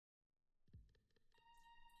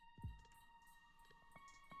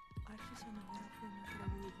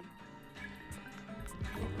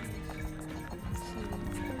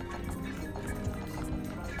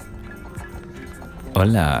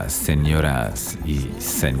Hola, señoras y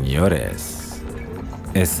señores.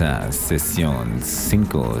 Esa sesión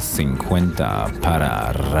 550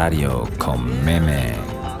 para Radio Cómeme.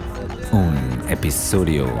 Un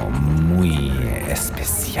episodio muy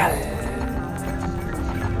especial.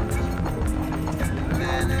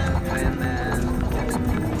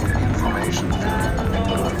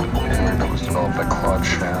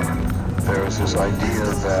 There is this idea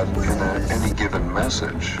that in any given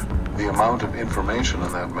message, the amount of information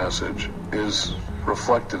in that message is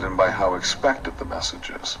reflected in by how expected the message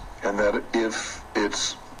is. And that if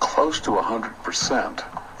it's close to 100%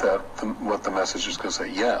 that what the message is going to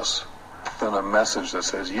say yes, then a message that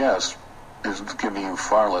says yes is giving you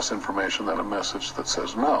far less information than a message that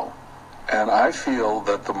says no. And I feel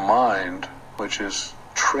that the mind, which is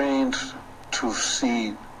trained to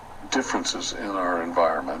see differences in our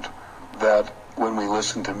environment, that when we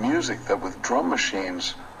listen to music, that with drum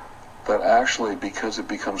machines, that actually, because it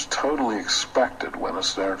becomes totally expected when a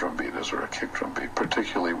snare drum beat is or a kick drum beat,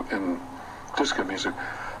 particularly in disco music,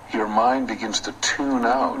 your mind begins to tune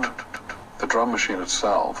out the drum machine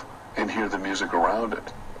itself and hear the music around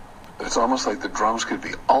it. It's almost like the drums could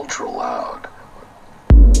be ultra loud.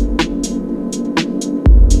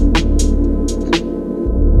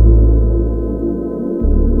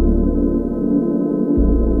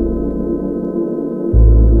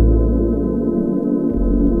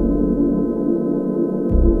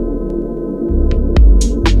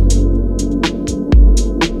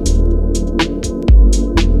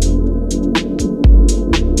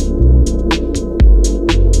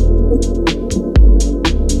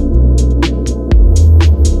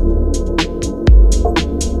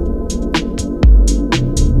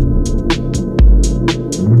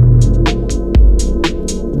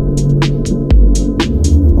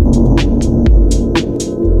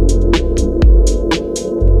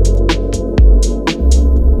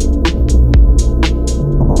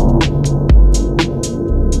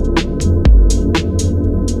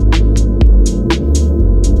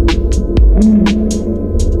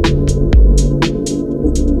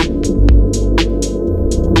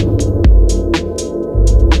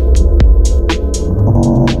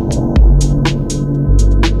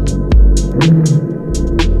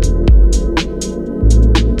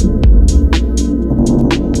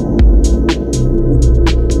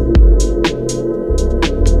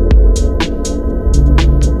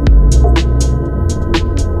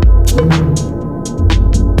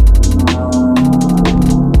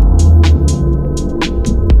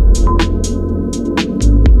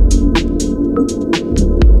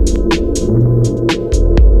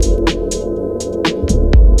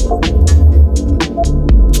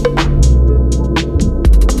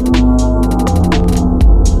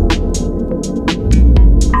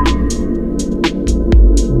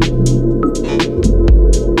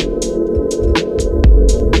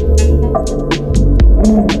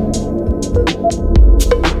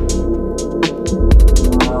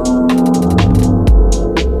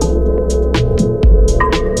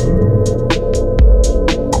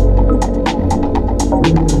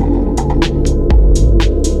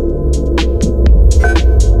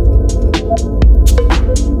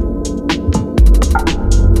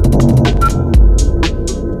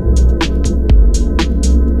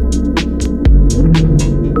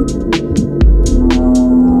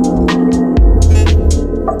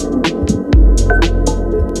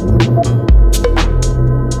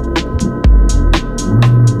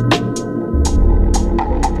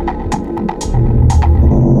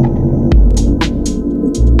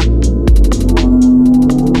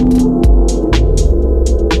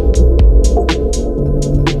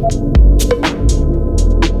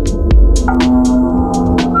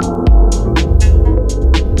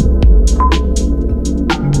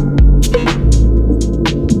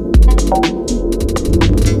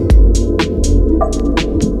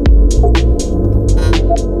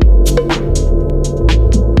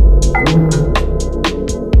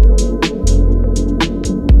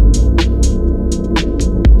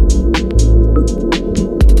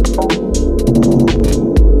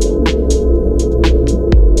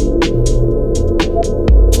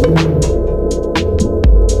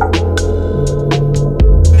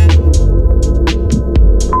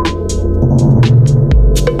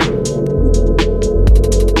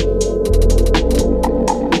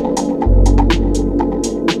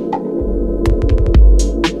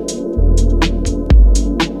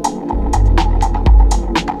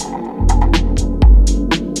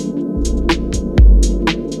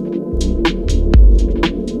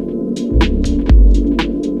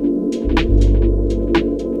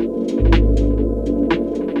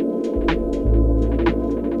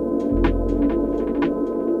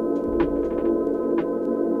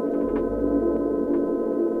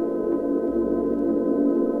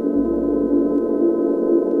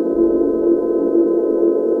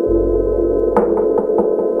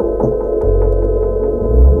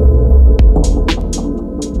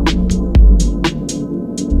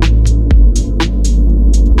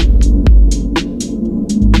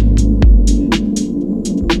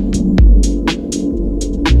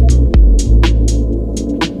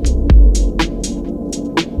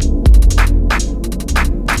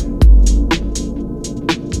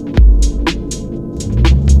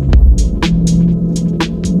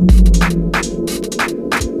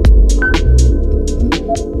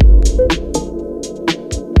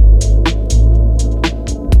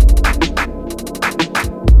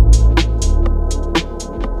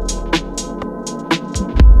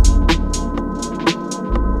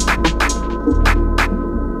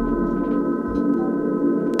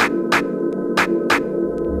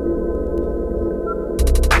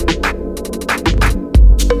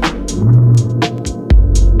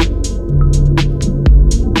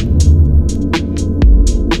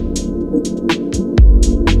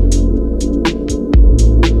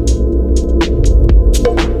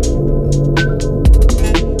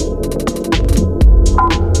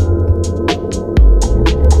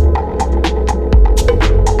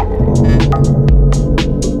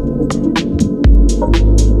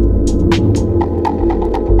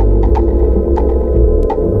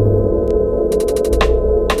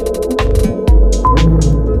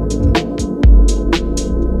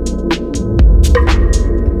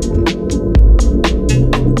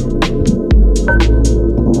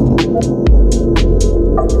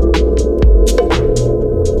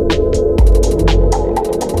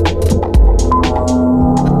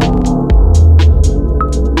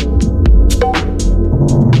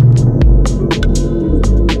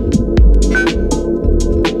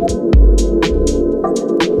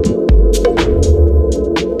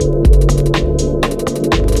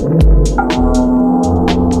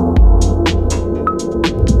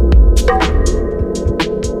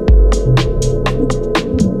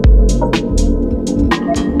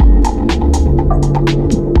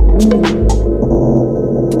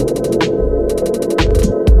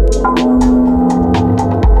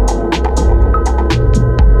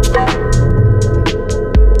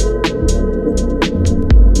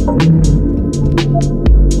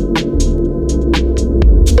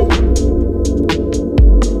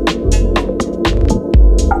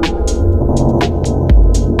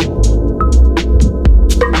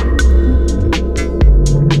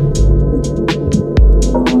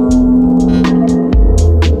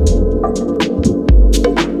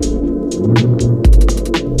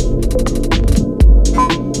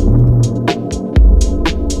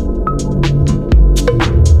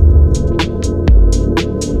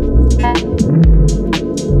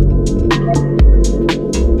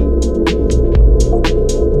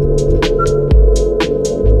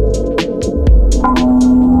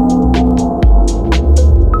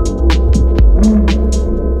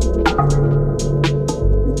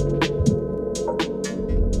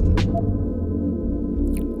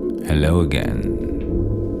 Hello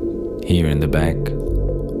again. Here in the back,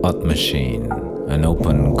 Odd Machine, an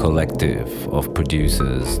open collective of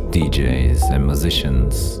producers, DJs, and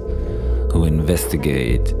musicians who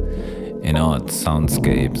investigate in odd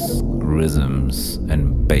soundscapes, rhythms,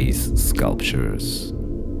 and bass sculptures.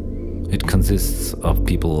 It consists of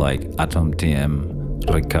people like Atom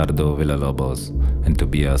TM, Ricardo Villalobos, and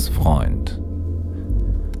Tobias Freund.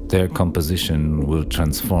 Their composition will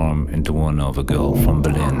transform into one of a girl from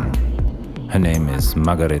Berlin. Her name is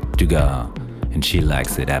Margaret Dugas, and she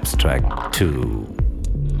likes it abstract too.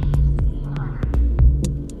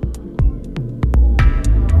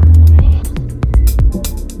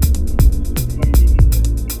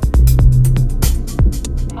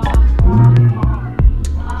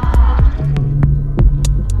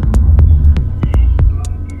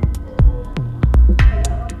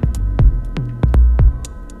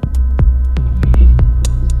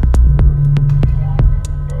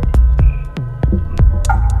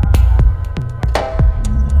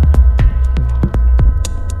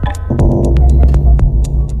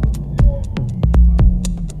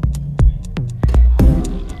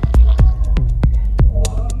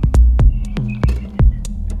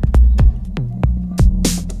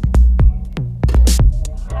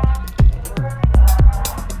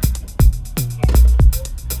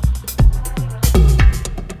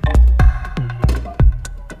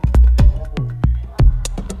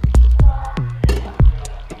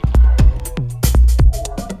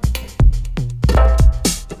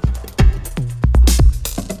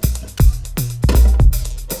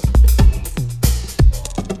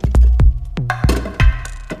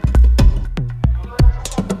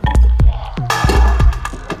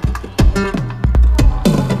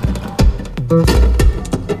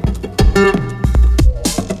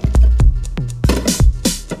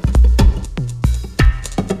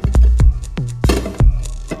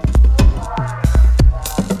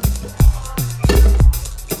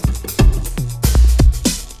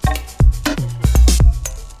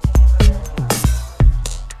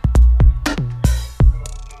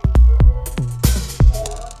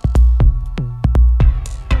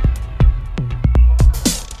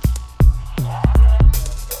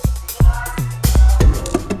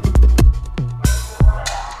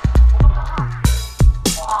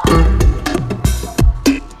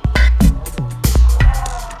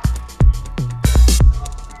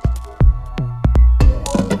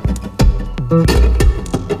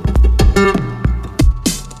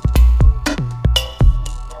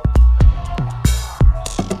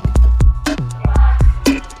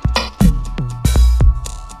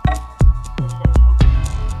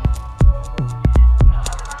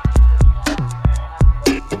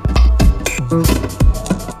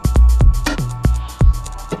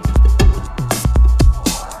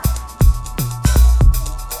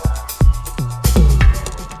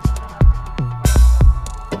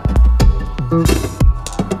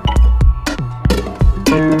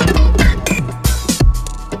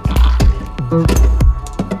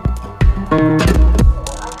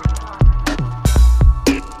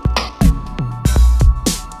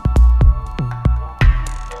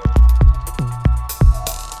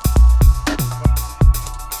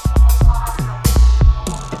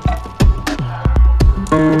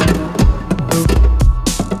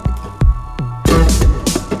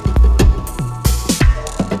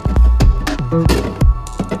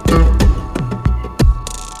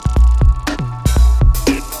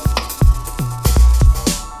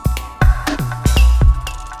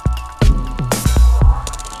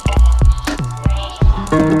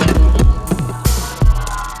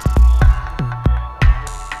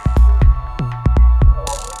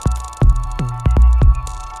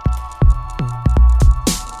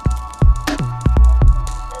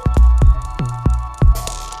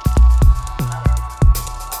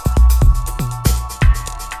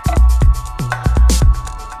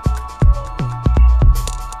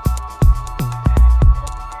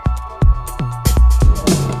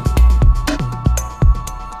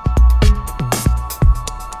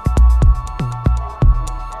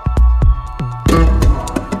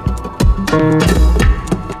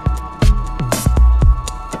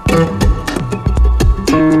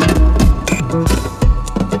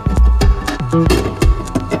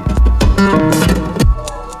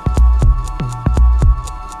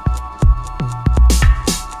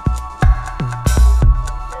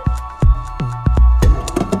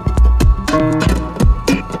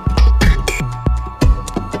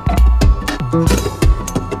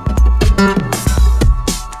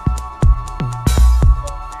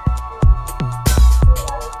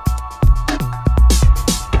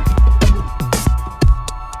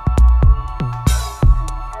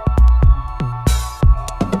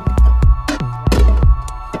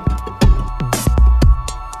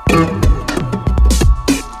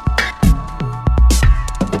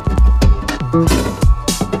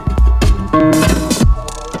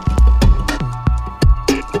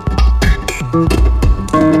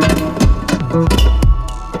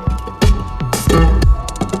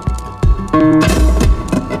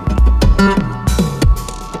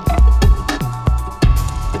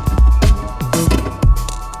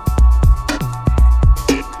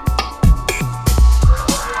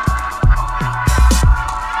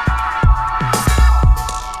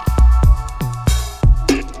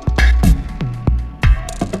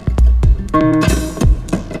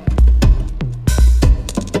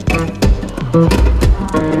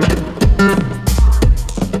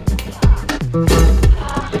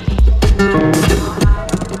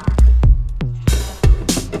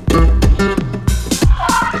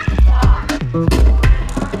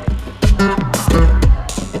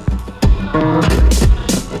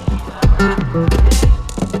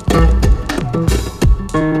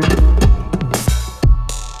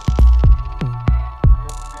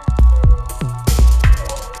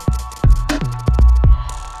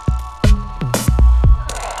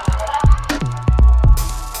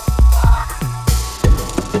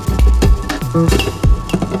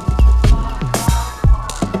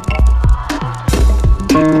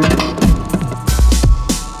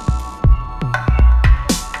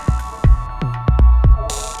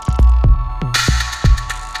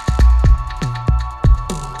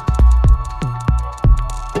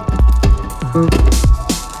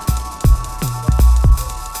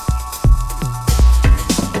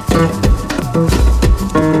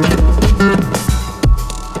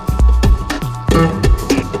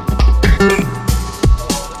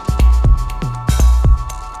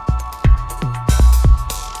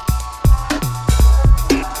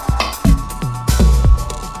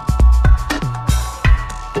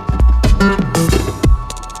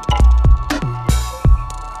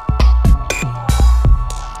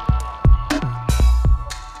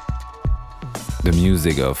 The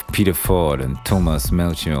music of Peter Ford and Thomas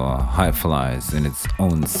Melchior high-flies in its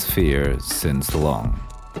own sphere since long.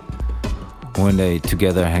 When they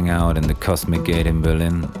together hang out in the Cosmic Gate in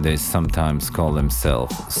Berlin, they sometimes call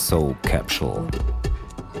themselves Soul Capsule.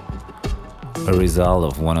 A result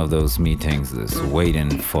of one of those meetings is Waiting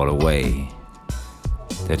for the Way,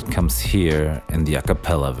 that comes here in the a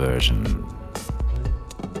cappella version.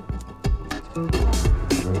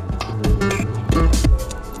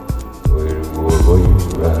 Waiting for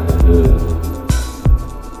Wave Rider,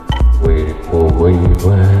 waiting for Wave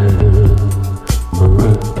Rider.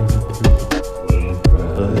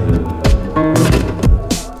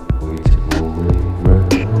 Waiting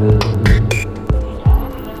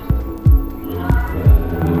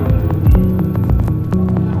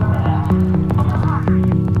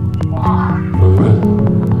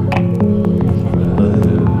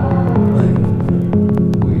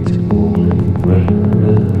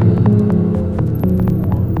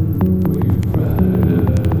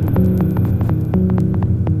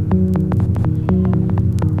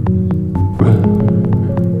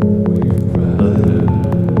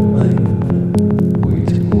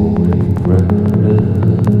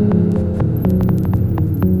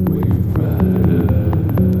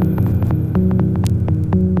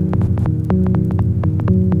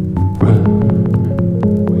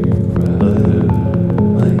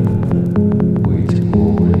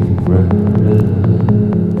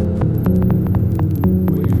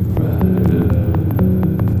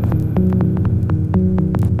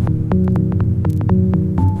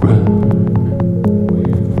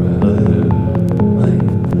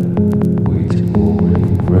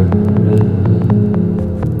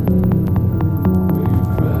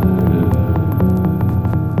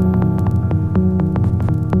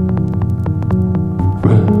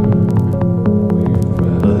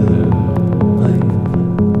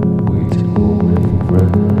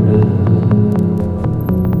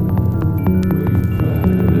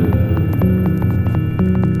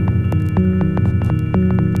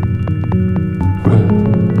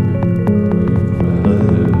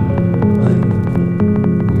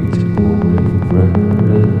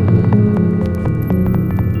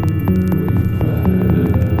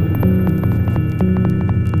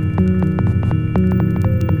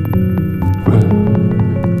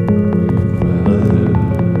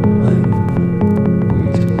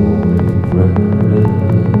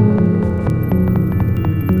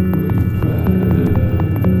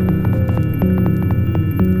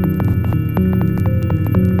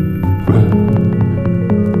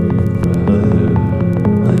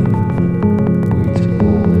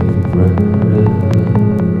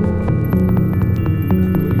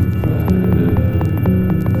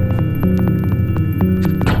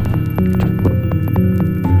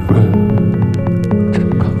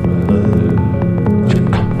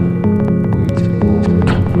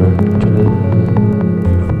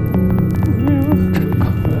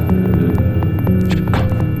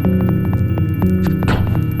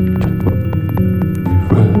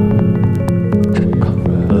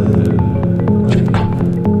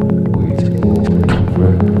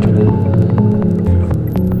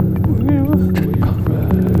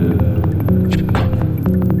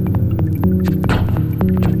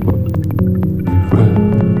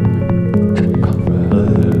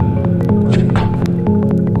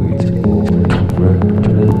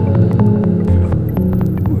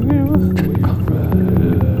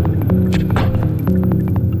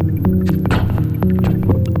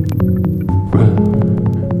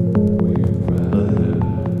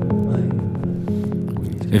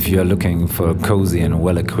If you are looking for a cozy and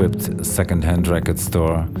well-equipped second-hand record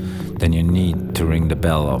store, then you need to ring the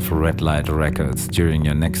bell of Red Light Records during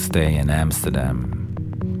your next stay in Amsterdam.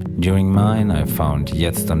 During mine, I found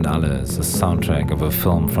Jetzt und Alles, a soundtrack of a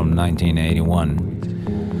film from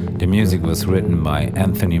 1981. The music was written by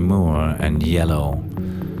Anthony Moore and Yellow.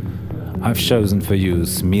 I've chosen for you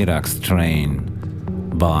Smirak's Train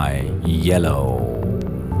by Yellow.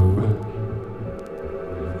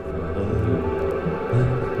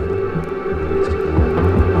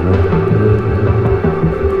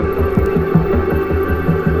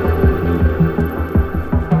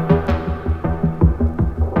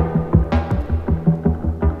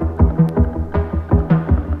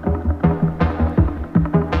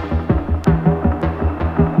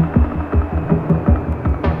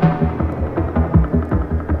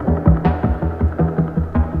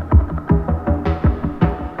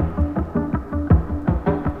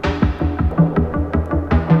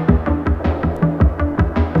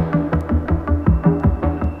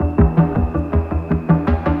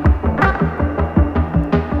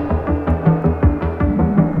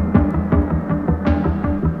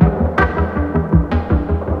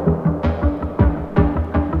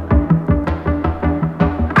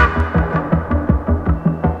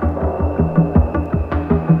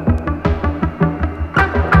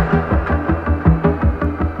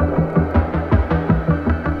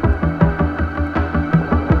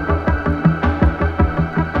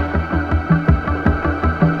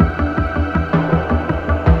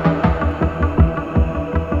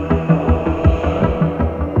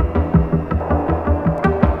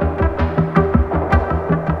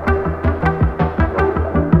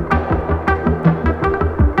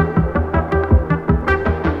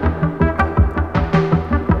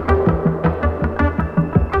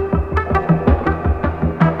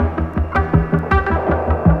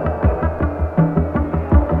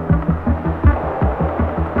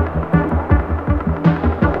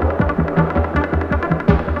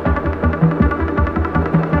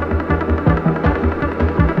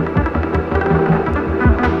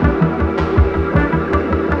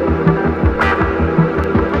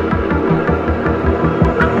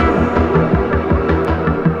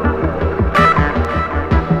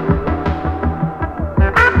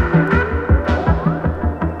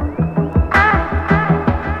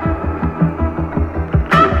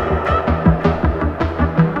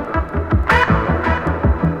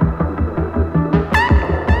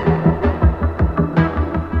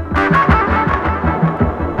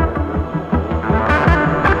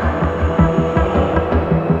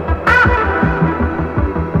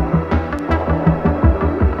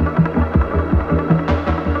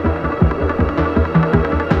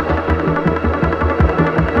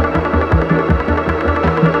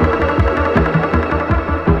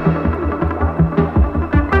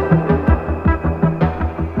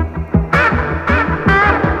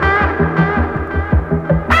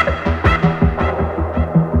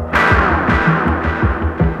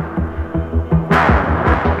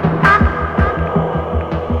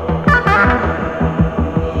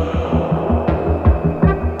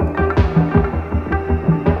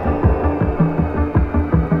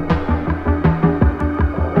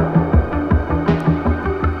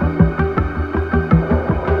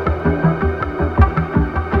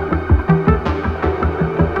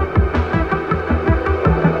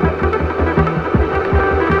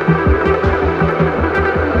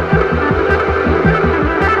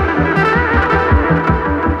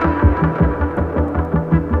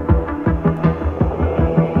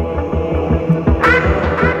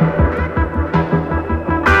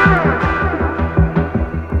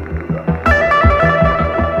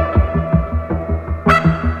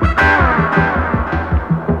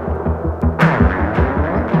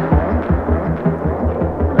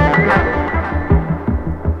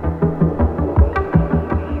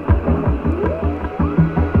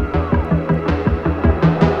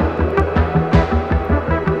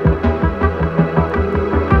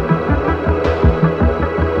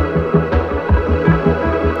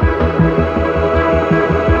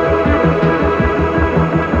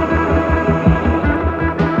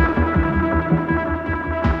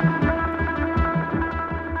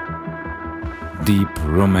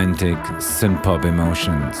 Romantic synth-pop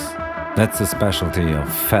emotions. That's the specialty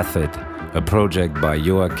of Facet, a project by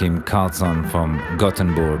Joachim Karlsson from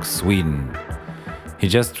Gothenburg, Sweden. He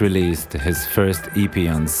just released his first EP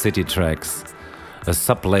on City Tracks, a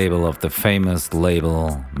sub-label of the famous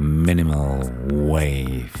label Minimal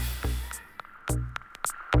Wave.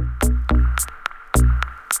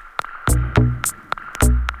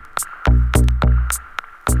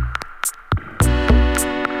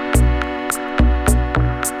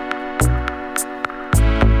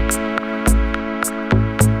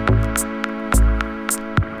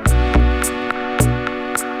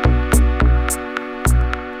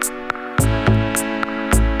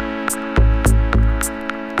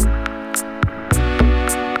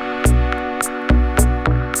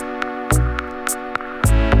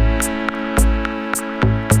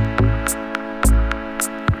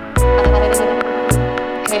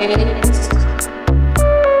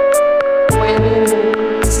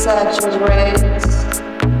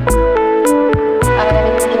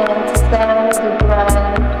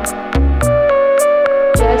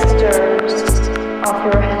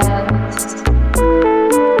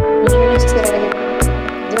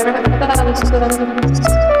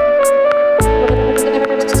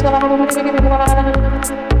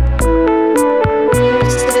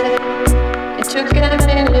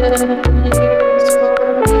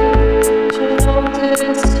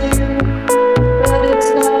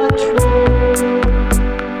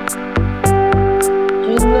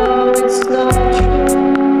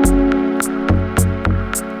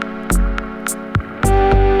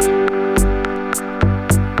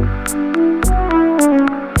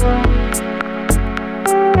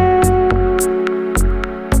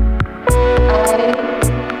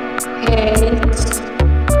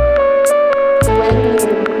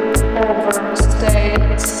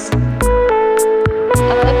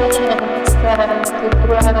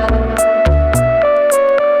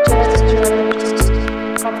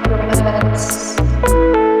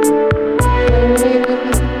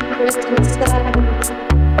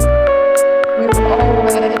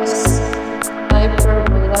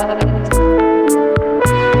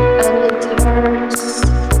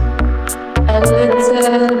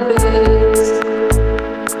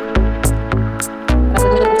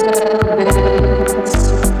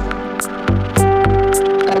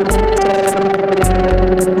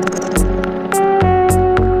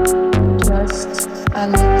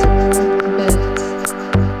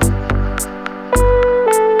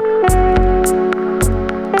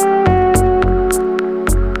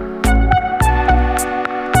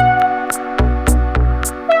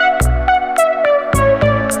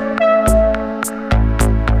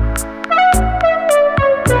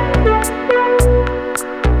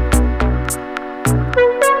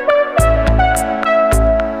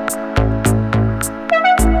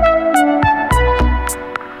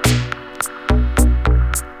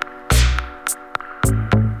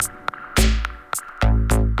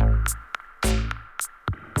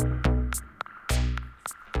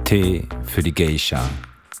 Tee für die Geisha,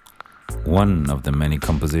 one of the many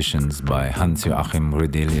compositions by Hans-Joachim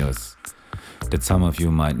Redelius that some of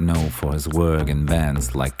you might know for his work in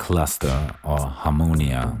bands like Cluster or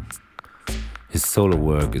Harmonia. His solo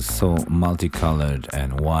work is so multicolored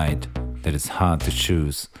and wide that it's hard to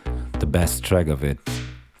choose the best track of it.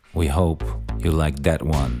 We hope you like that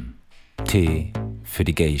one, Tee für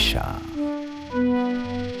die Geisha.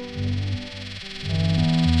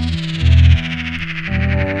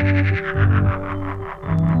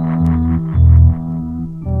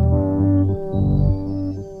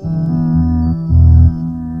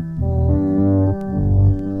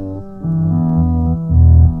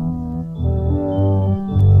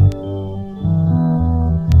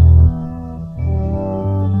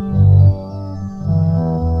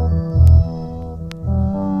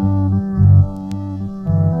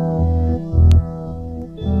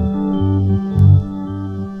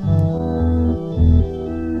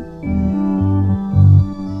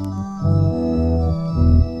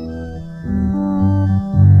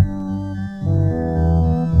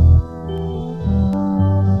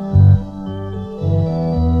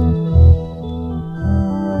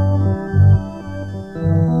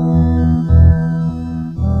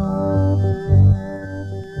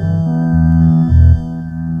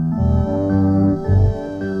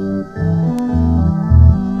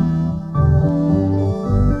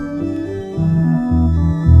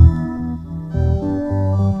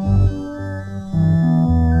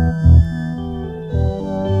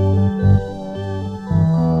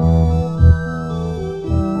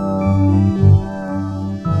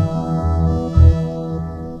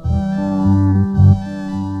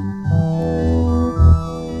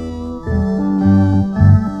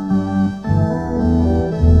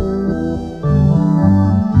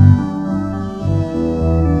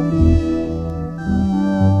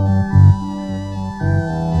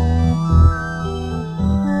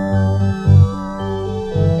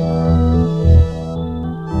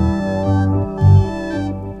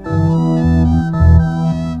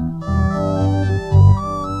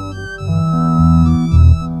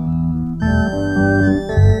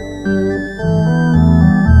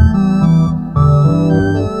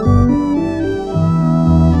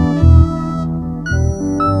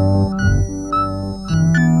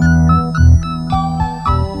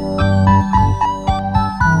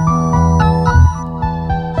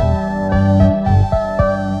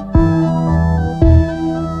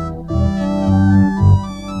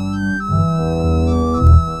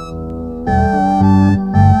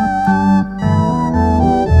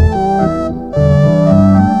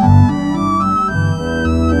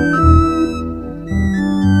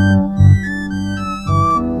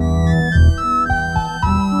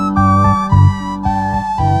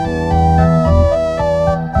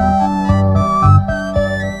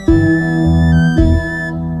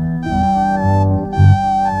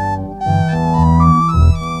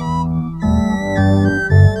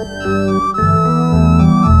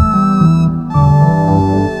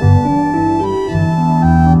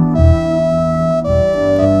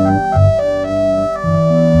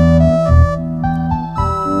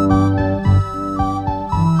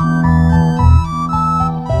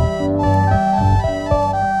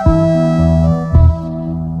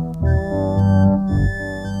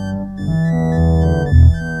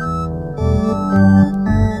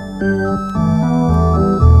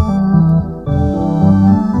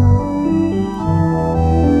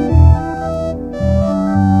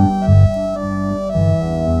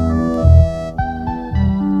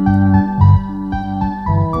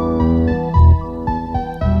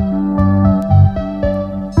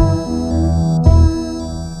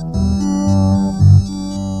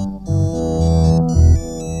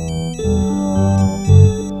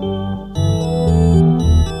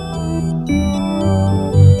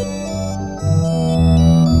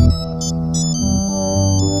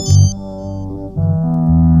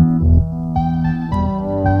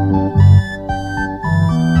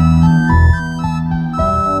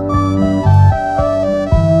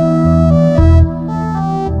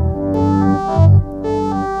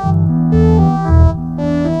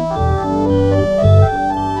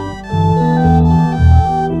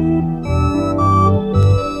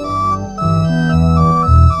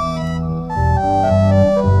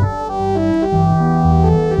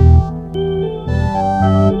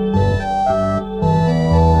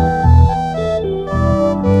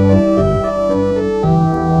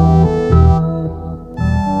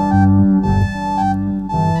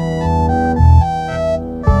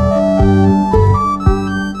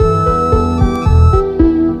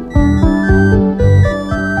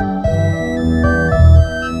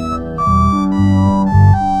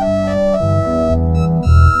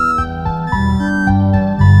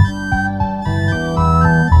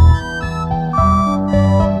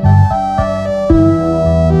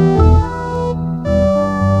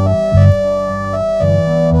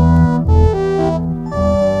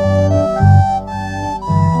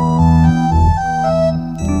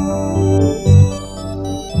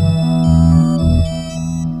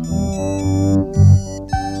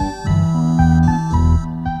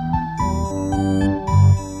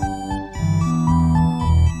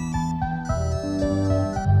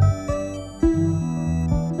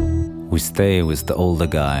 stay with the older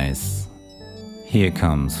guys. Here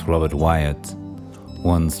comes Robert Wyatt,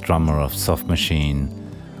 once drummer of Soft Machine,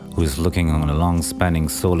 who is looking on a long-spanning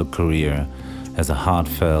solo career as a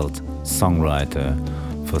heartfelt songwriter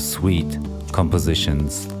for sweet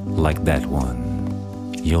compositions like that one,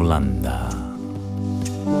 Yolanda.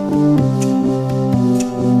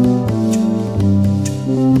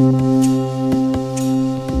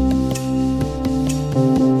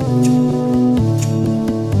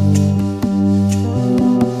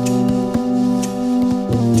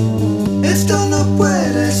 Esto no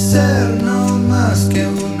puede ser no más que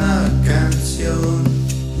una canción.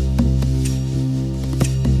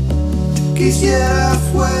 Quisiera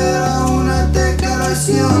fuera una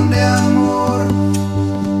declaración de amor,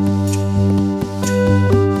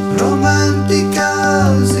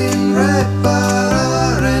 romántica sin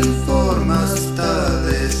reparar en formas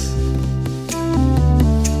tales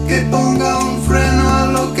que ponga un freno a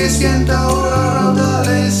lo que sienta ahora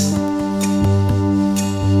raudales.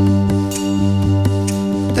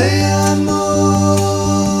 Te amo,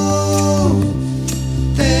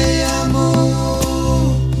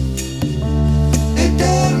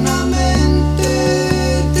 eternamente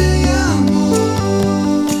te amo.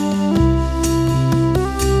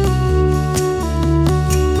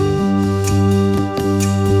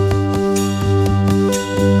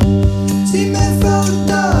 Si me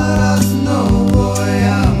faltaras no voy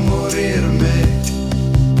a morirme.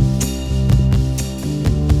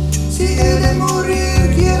 Si he de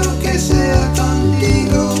morir quiero que sea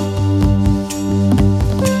contigo.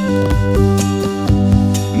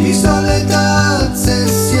 Mi soledad se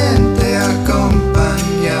siente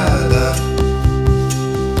acompañada.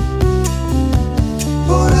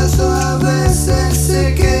 Por eso a veces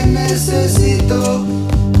sé que necesito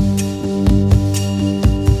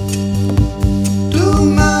tu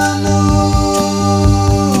mano,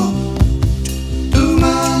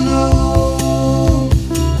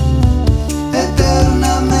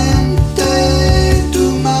 eternamente tu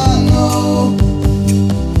mano.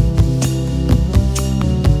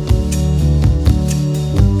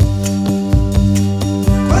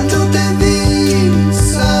 Cuando te vi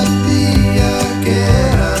sabía que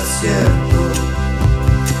era cierto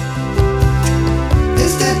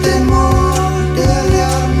este temor de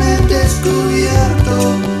hallarme descubierto.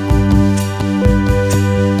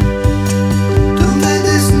 Tú me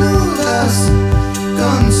desnudas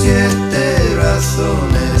con 7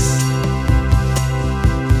 razones,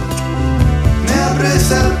 me abres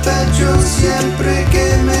al pecho siempre que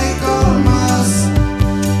me colmas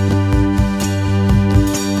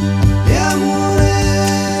de amores,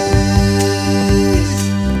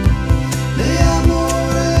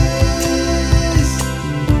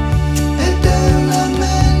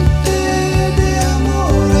 eternamente de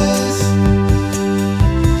amores.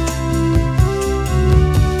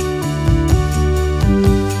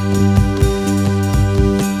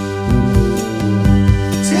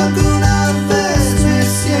 Si alguna vez me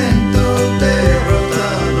siento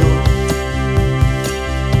derrotado,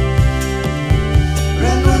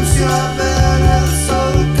 renuncio a ver el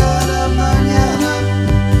sol cada mañana,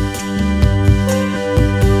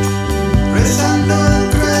 rezando el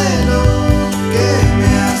credo que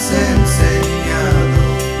me has enseñado.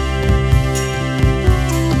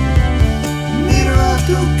 Miro a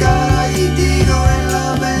tu cara y digo en la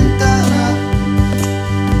ventana: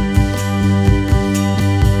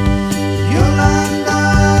 Yolanda,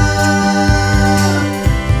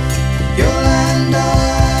 Yolanda,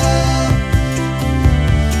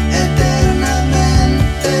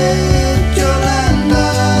 eternamente Yolanda,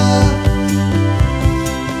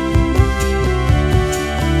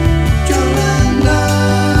 Yolanda,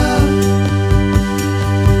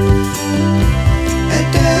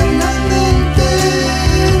 eternamente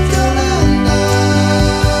Yolanda,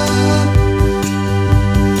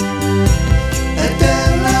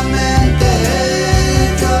 eternamente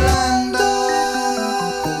Yolanda.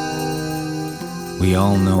 We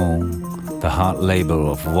all know the hard labor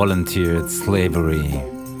of volunteered slavery.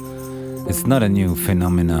 It's not a new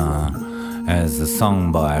phenomena, as the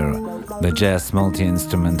song by the jazz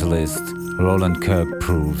multi-instrumentalist Roland Kirk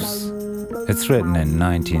proves. It's written in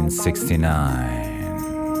 1969.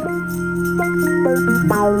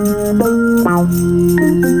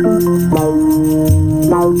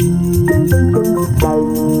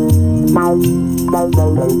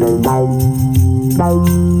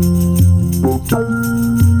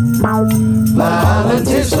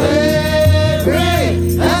 Volunteer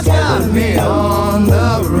slavery has got me on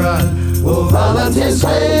the run. Oh, volunteer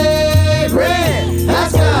slavery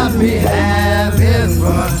has got me having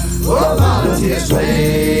fun. Oh, volunteer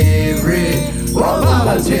slavery. Oh, Oh,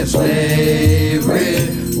 volunteer slavery.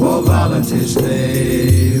 Oh, volunteer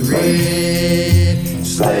slavery.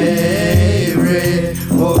 Slavery.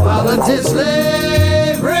 Oh, volunteer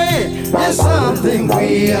slavery is something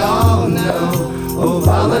we all know. Oh,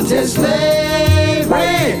 volunteer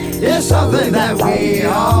slavery is something that we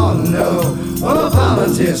all know. Oh,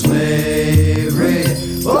 volunteer slavery.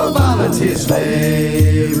 Oh, volunteer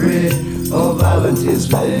slavery. Oh, volunteer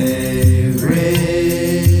slavery.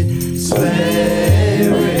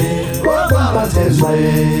 Slavery. Oh, volunteer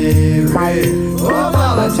slavery. Oh,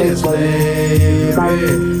 volunteer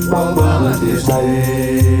slavery. Oh, volunteer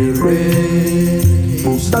slavery.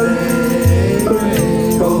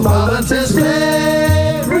 Slavery. Oh, volunteer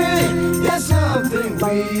slavery is something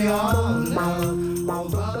we all know. Oh,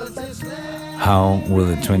 volunteer slavery. How will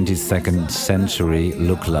the 22nd century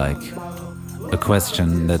look like? A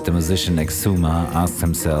question that the musician Exuma asked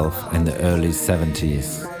himself in the early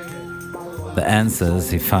 70s. The answers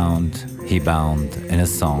he bound in a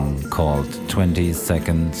song called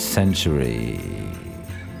 22nd Century.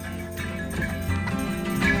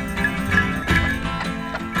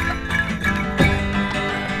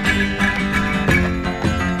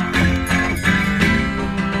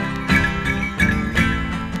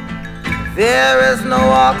 There is no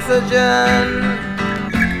oxygen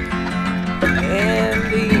in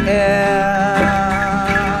the air.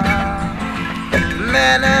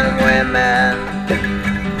 Men and women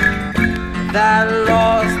that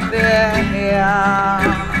lost their hair,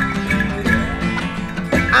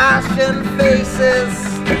 ashen faces,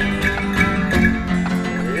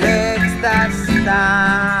 legs that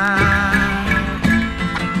stand,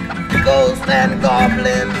 ghosts and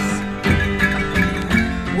goblins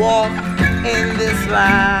walk in this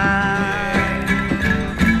land.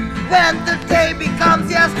 When the day becomes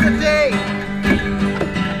yesterday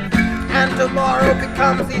and tomorrow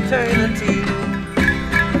becomes eternity,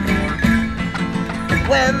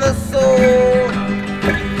 when the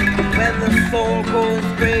soul goes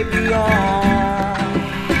way beyond,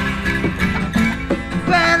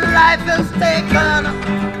 when life is taken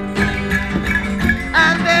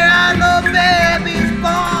and there are no babies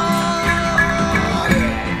born,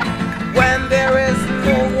 when there is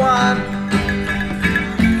no one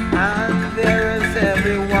and there is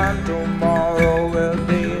everyone, tomorrow will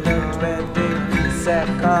be the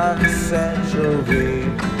 22nd century.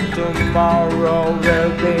 Tomorrow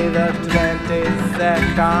will be the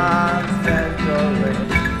 22nd century.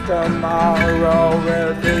 Tomorrow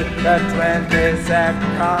will be the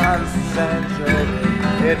 22nd century.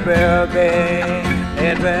 It will be,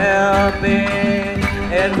 it will be,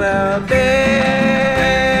 it will be.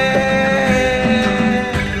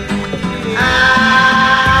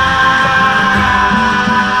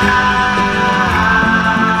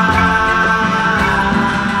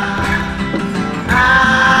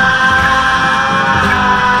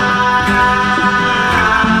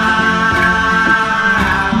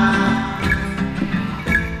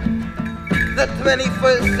 The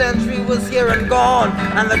 21st century was here and gone,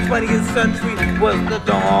 and the 20th century was the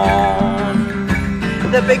dawn.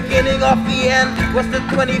 The beginning of the end was the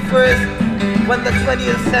 21st, when the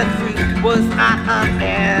 20th century was at an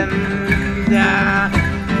end.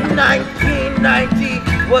 1990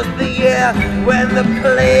 was the year when the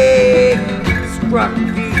plague struck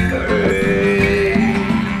the earth.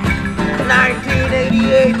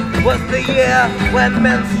 1988 was the year when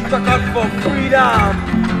men struck out for freedom,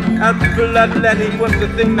 and bloodletting was the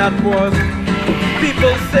thing that was.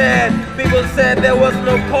 People said there was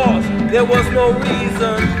no cause, there was no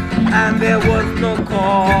reason, and there was no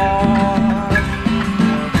cause.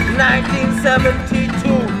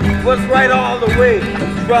 1972 was right all the way,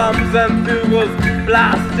 drums and bugles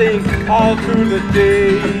blasting all through the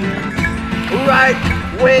day. Right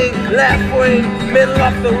wing, left wing, middle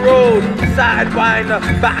of the road, sidewinder,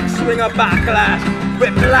 backswinger, backlash,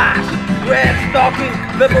 whiplash, red stocking,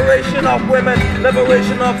 liberation of women,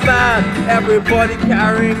 liberation of man, everybody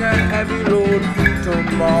carrying a heavy load.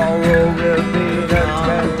 Tomorrow will be the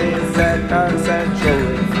 22nd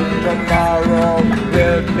century. Tomorrow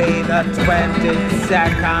will be the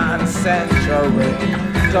 22nd century.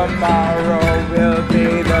 Tomorrow will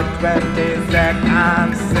be the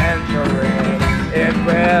 22nd century. It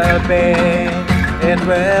will be, it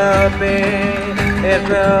will be, it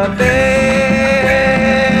will be.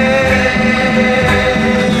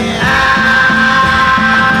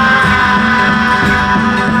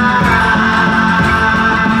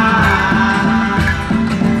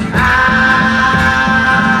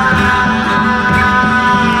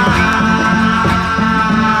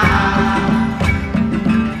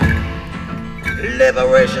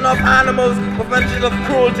 Liberation of animals, prevention of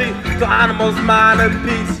cruelty to animals, man, and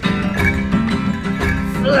peace.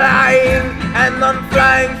 Flying and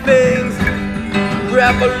non-flying things,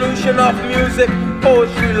 revolution of music,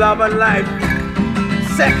 poetry, love and life.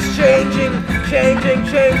 Sex changing,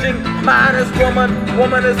 man is woman,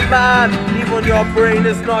 woman is man. Even your brain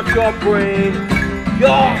is not your brain.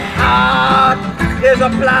 Your heart is a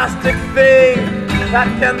plastic thing that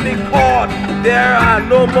can be caught. There are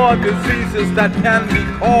no more diseases that can be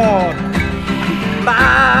caught.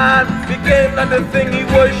 Man became not the thing he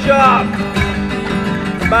worshipped.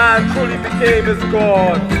 Man truly became his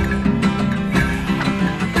God.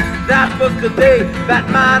 That was the day that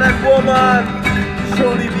man and woman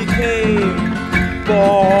truly became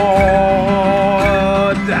God.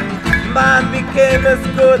 Man became as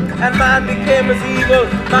good and man became as evil.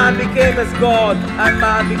 Man became as God and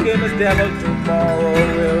man became as devil. Tomorrow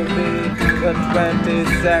will be the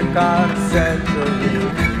 22nd century.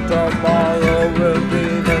 Tomorrow will be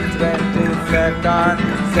the 22nd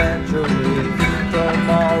century.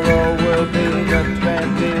 Tomorrow will be the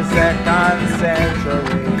 22nd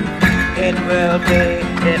century. It will be,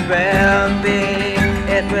 it will be,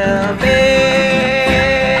 it will be.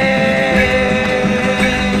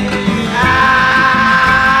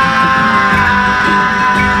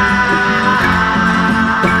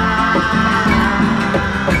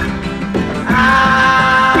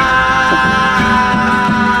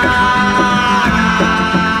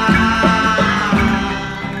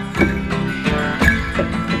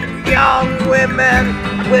 Young women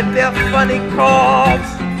with their funny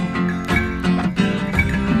coughs.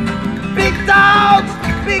 Big dogs,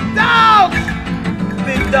 big dogs,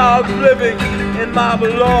 big dogs living in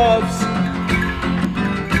marble lofts.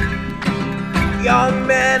 Young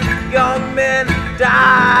men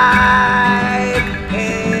died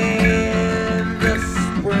in the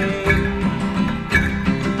spring.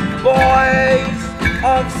 Boys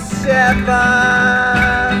of 7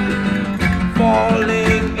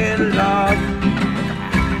 falling in love.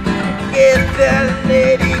 Give the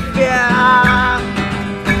lady fair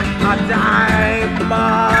a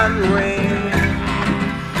diamond ring.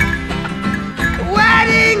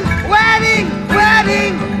 Wedding, wedding,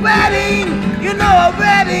 wedding, wedding. You know a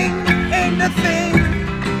wedding ain't the thing.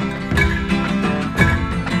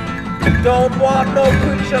 Don't want no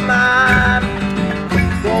preacher man.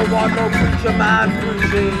 Don't want no preacher man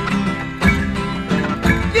preaching.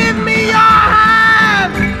 Give me your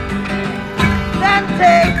hand, then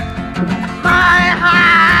take my hand.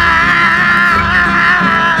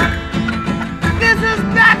 This is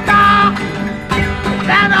better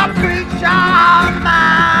than a preacher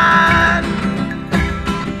man.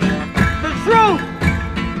 The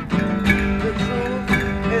truth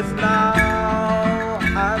is now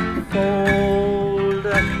unfold.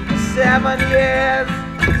 7 years,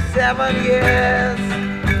 7 years.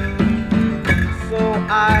 So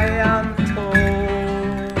I am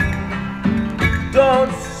told.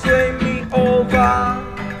 Don't swim me over.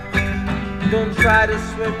 Don't try to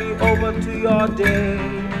swim me over to your day.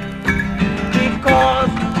 Because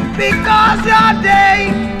your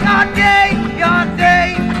day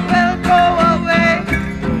will go away.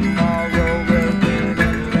 Tomorrow will be the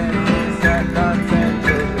 22nd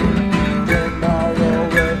century. Tomorrow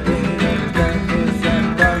will be the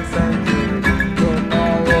 22nd century.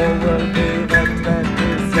 Tomorrow will be the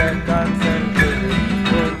 22nd century.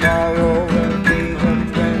 Tomorrow will be the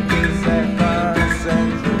 22nd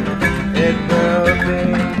century. It will be,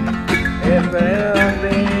 it will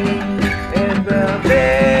be, it will be.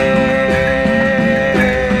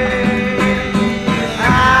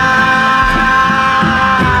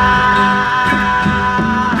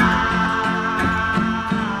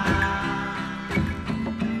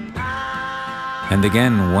 And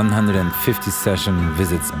again, 150Session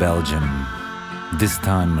visits Belgium, this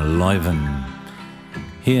time Leuven.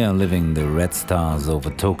 Here living the red stars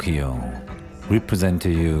over Tokyo, represent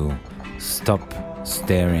to you Stop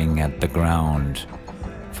Staring at the Ground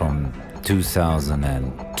from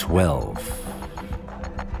 2012.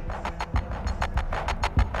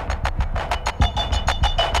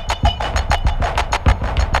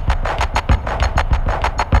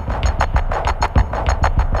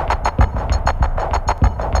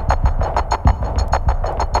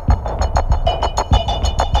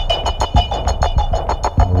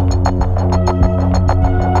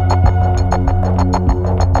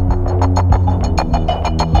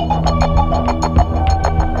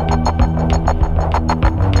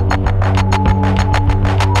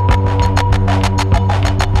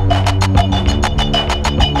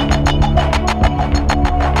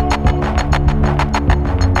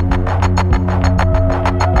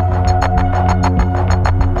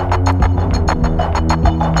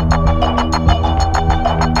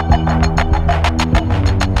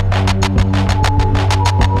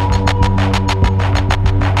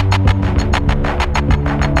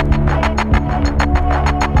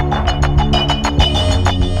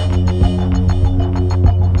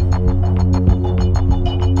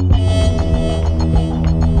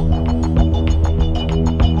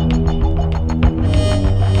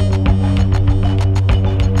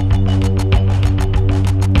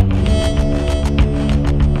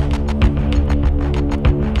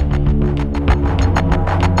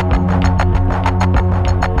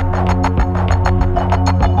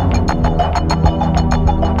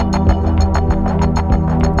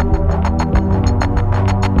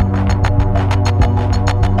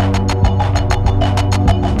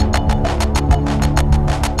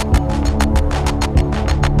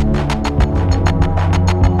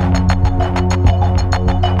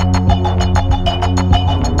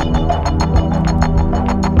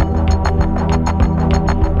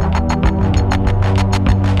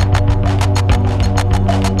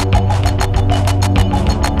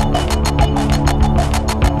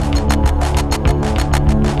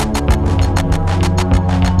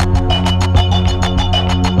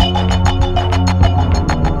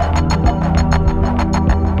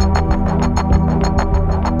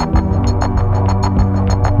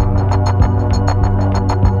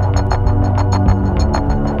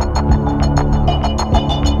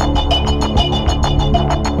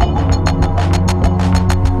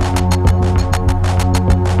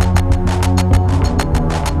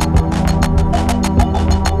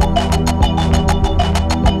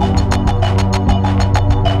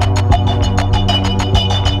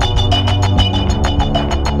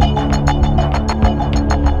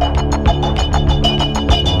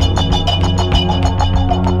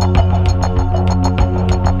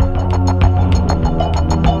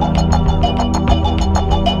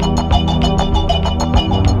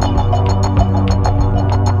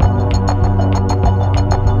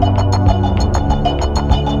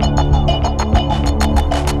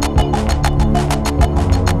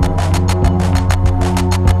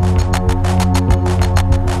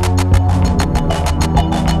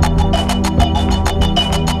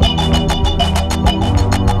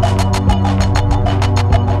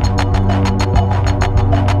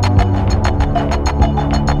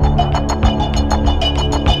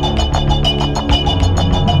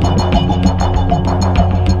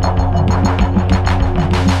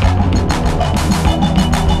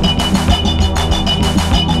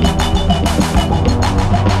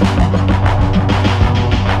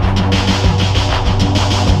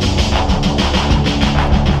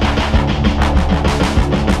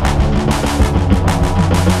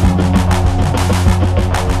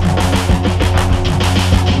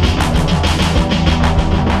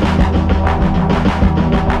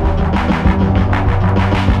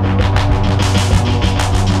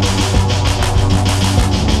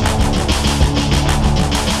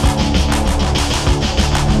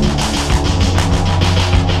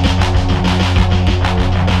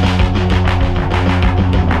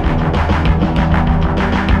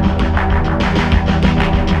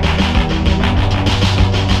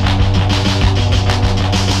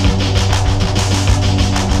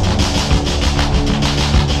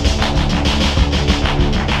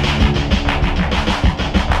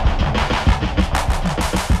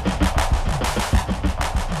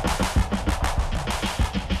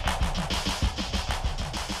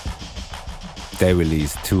 They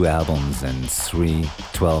released 2 albums and 3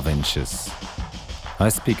 12 inches. I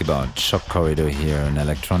speak about Shock Corridor here, an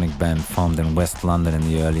electronic band formed in West London in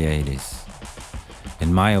the early 80s.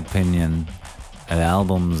 In my opinion,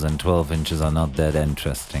 albums and 12 inches are not that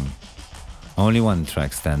interesting. Only one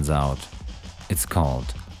track stands out. It's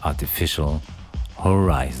called Artificial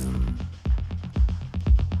Horizon.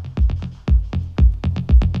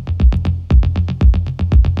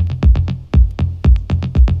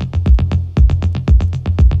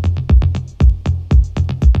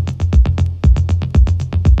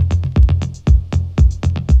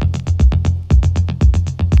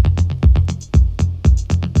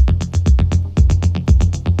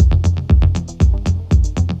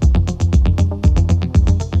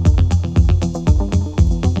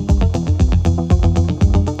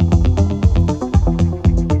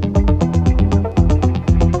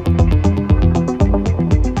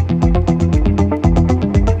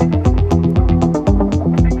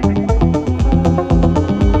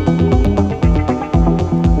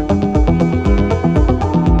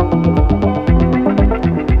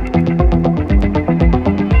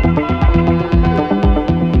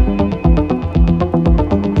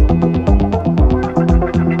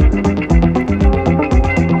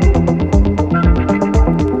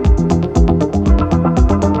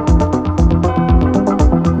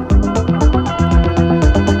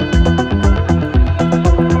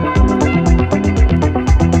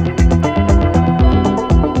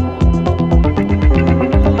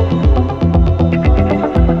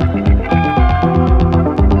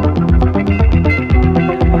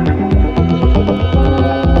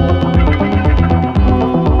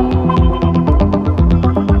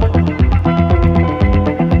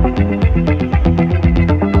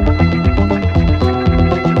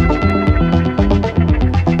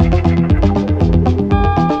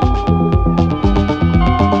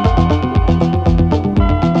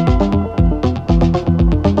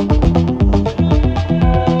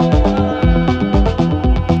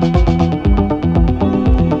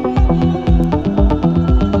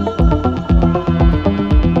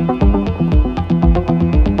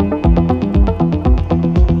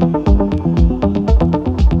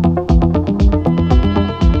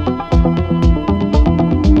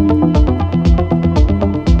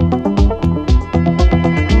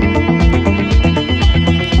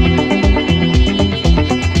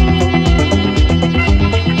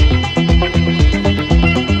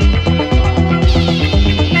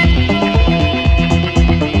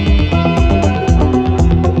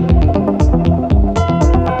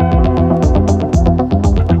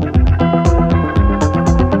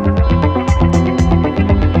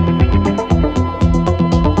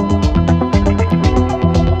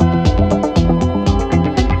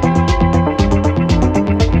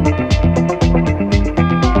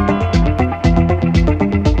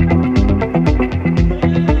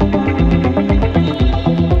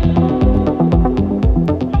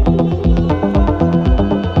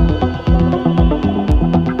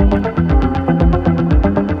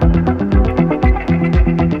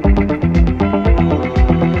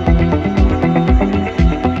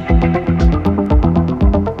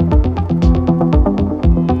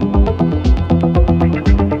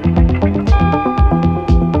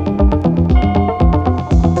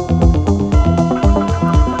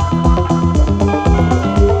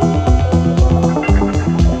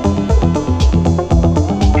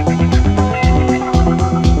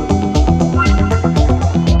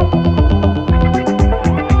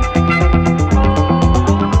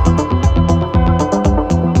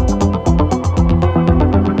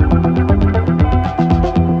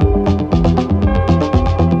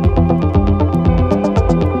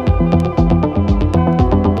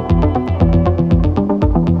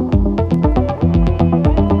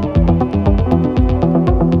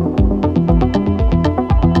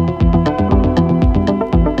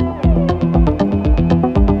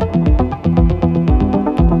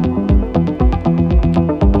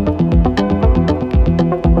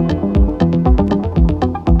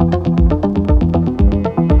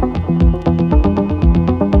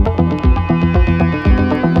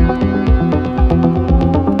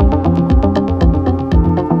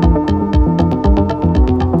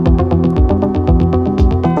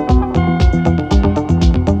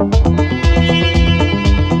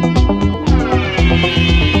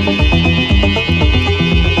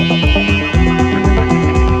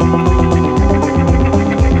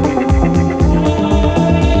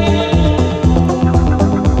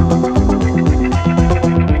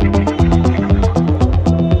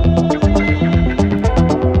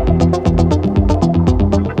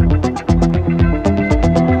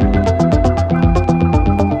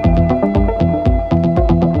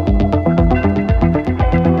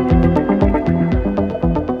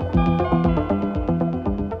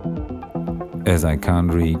 I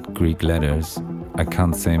can't read Greek letters, I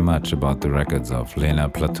can't say much about the records of Lena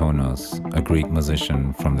Platonos, a Greek musician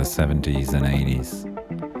from the 70s and 80s.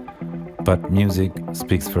 But music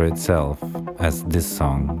speaks for itself, as this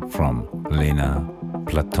song from Lena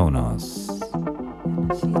Platonos.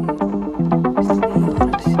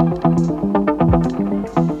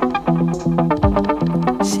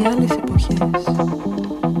 Σε άλλες εποχές,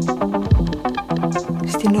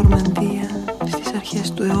 στην Νορμανδία, στις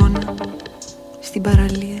αρχές του αιώνα, στην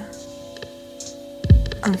παραλία,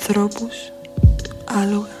 ανθρώπους,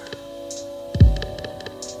 άλογα,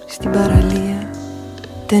 στην παραλία,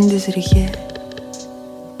 τέντες ριγέ,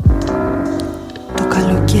 το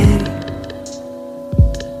καλοκαίρι,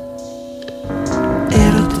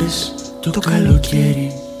 έρωτες, το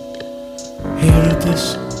καλοκαίρι,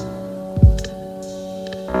 έρωτες,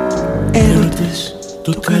 έρωτες,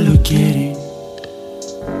 το καλοκαίρι.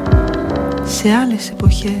 Σε άλλες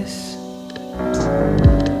εποχές,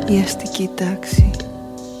 η αστική τάξη,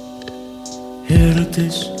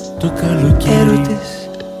 έρωτες, το καλοκαίρι, έρωτες,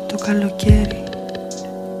 το καλοκαίρι.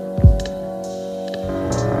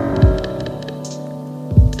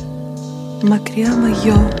 Μακριά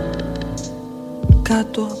μαγιό,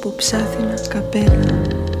 κάτω από ψάθινα καπέλα,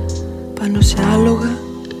 πάνω σε άλογα,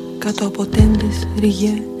 κάτω από τέντες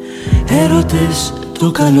ριγέ, έρωτες,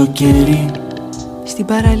 το καλοκαίρι. Στην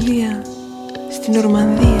παραλία, στην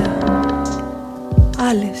Νορμανδία,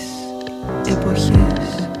 άλλες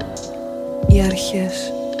εποχές, οι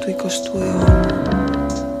αρχές του 20ου αιώνα.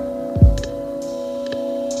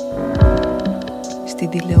 Στην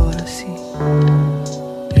τηλεόραση,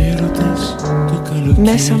 έρωτες, το καλοκαίρι.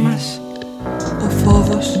 Μέσα μας, ο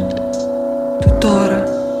φόβος του τώρα.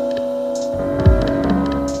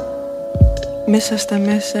 Μέσα στα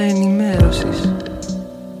μέσα ενημέρωσης,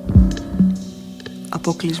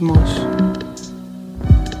 αποκλεισμός.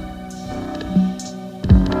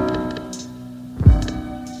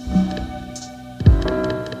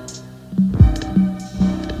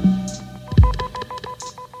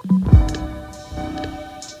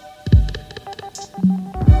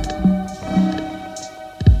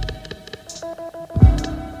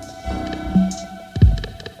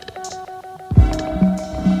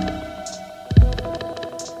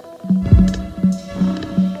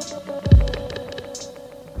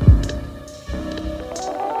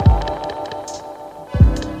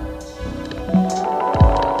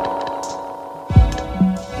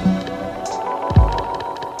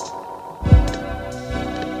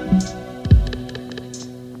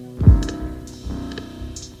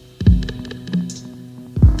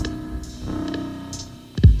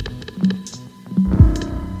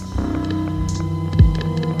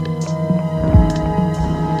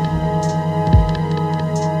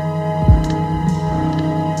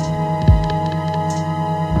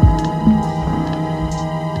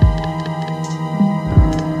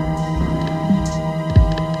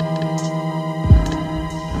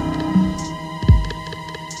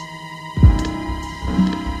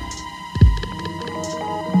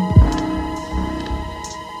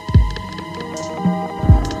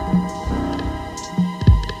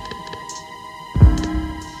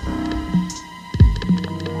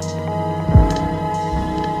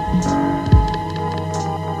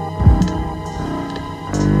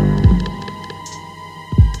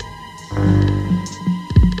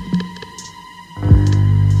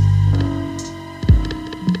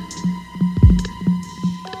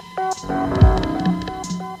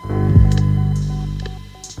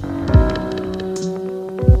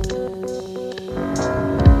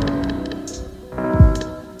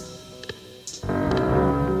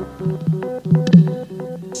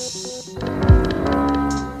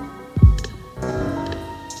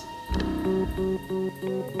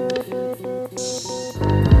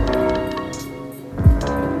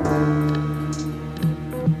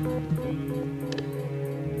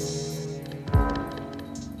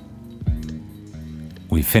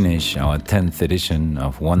 We finish our 10th edition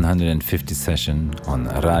of 150Session on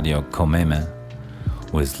Radio Cómeme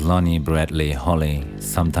with Lonnie Bradley Holly,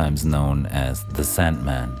 sometimes known as The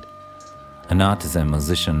Sandman, an artist and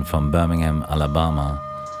musician from Birmingham, Alabama,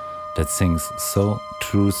 that sings so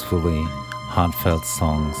truthfully heartfelt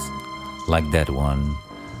songs like that one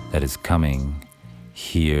that is coming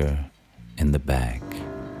here in the back.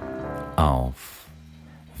 Auf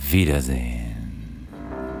Wiedersehen.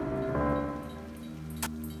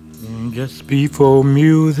 Just before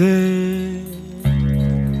music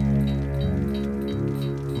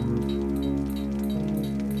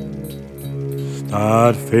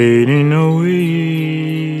start fading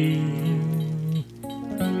away,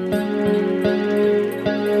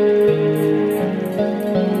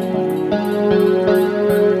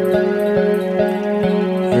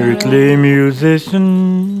 earthly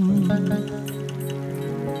musician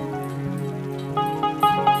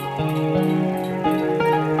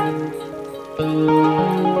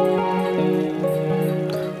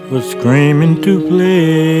was screaming to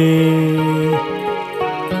play.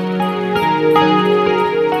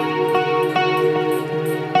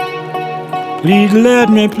 Please let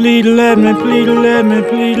me, please let me, please let me,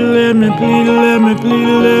 please let me, please let me, please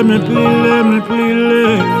let me, please let me, please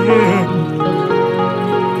let me.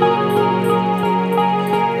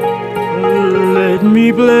 Let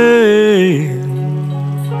me play.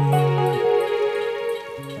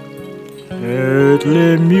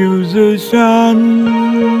 Earthly musician,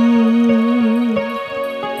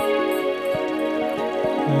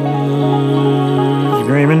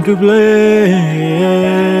 screaming to play.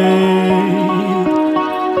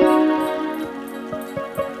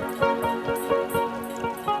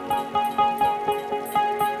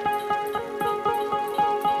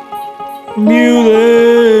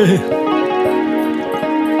 Music,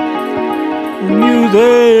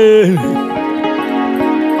 music,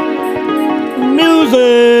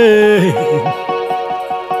 music.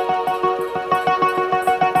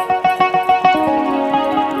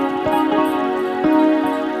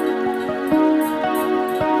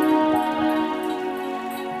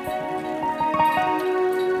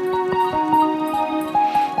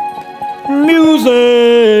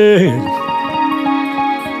 Music.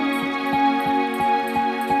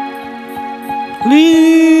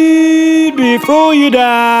 Please, before you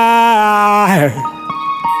die,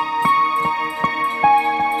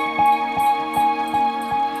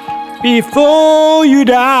 before you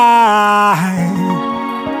die,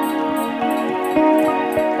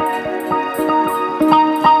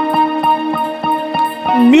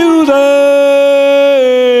 music,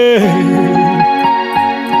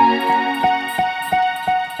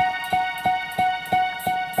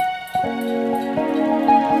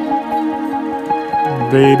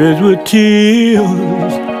 babies with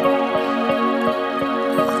tears,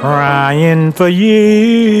 crying for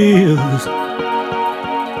years,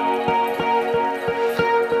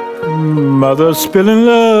 mother spilling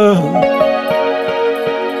love,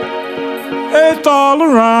 it's all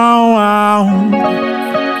around.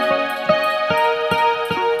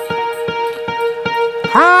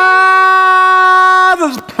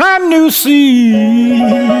 Fathers plant new seeds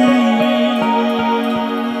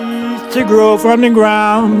to grow from the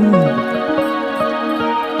ground.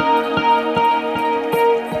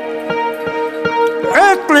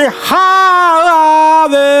 Earthly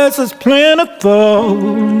harvest is plentiful,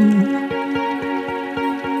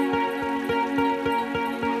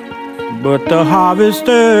 but the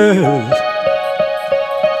harvesters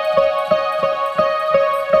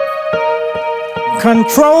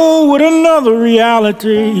control with another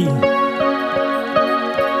reality.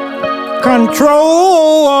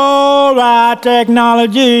 Control all our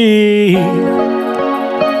technology.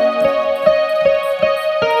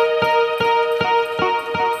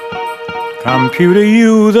 Computer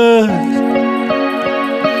users,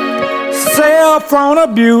 cell phone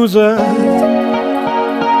abusers,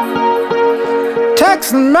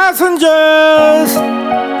 text messengers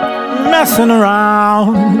messing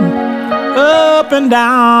around up and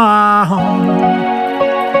down.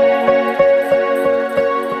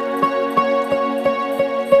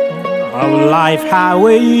 Of life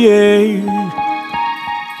highway,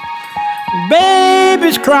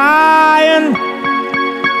 babies crying,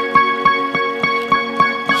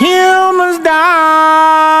 humans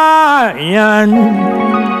dying,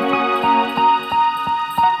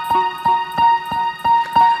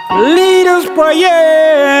 leaders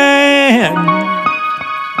praying,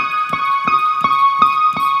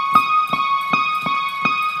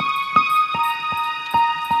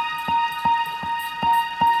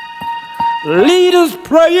 leaders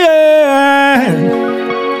praying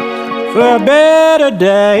for a better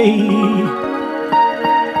day.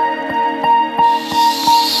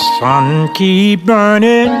 Sun keep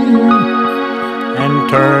burning and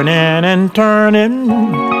turning and turning.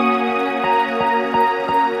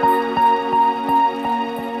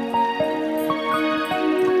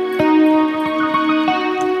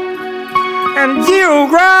 And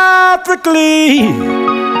geographically,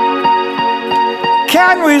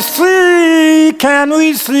 can we see, can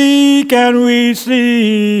we see, can we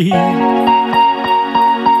see?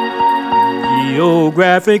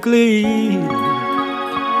 Geographically,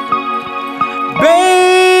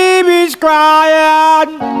 babies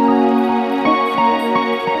crying,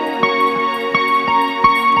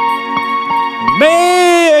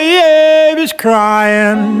 babies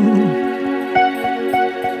crying.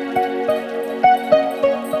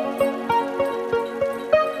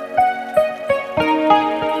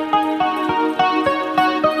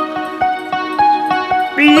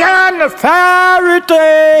 the fairy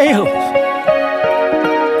tales,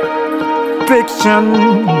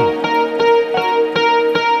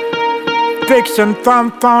 fiction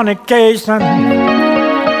from fornication,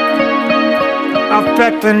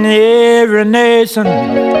 affecting every nation.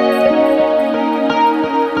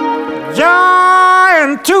 Joy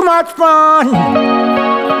and too much fun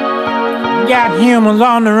got humans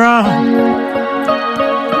on the run.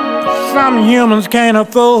 Some humans can't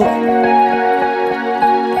afford,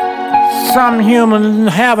 some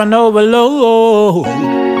humans have an overload.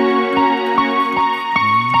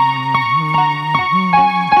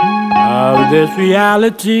 Of this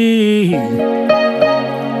reality,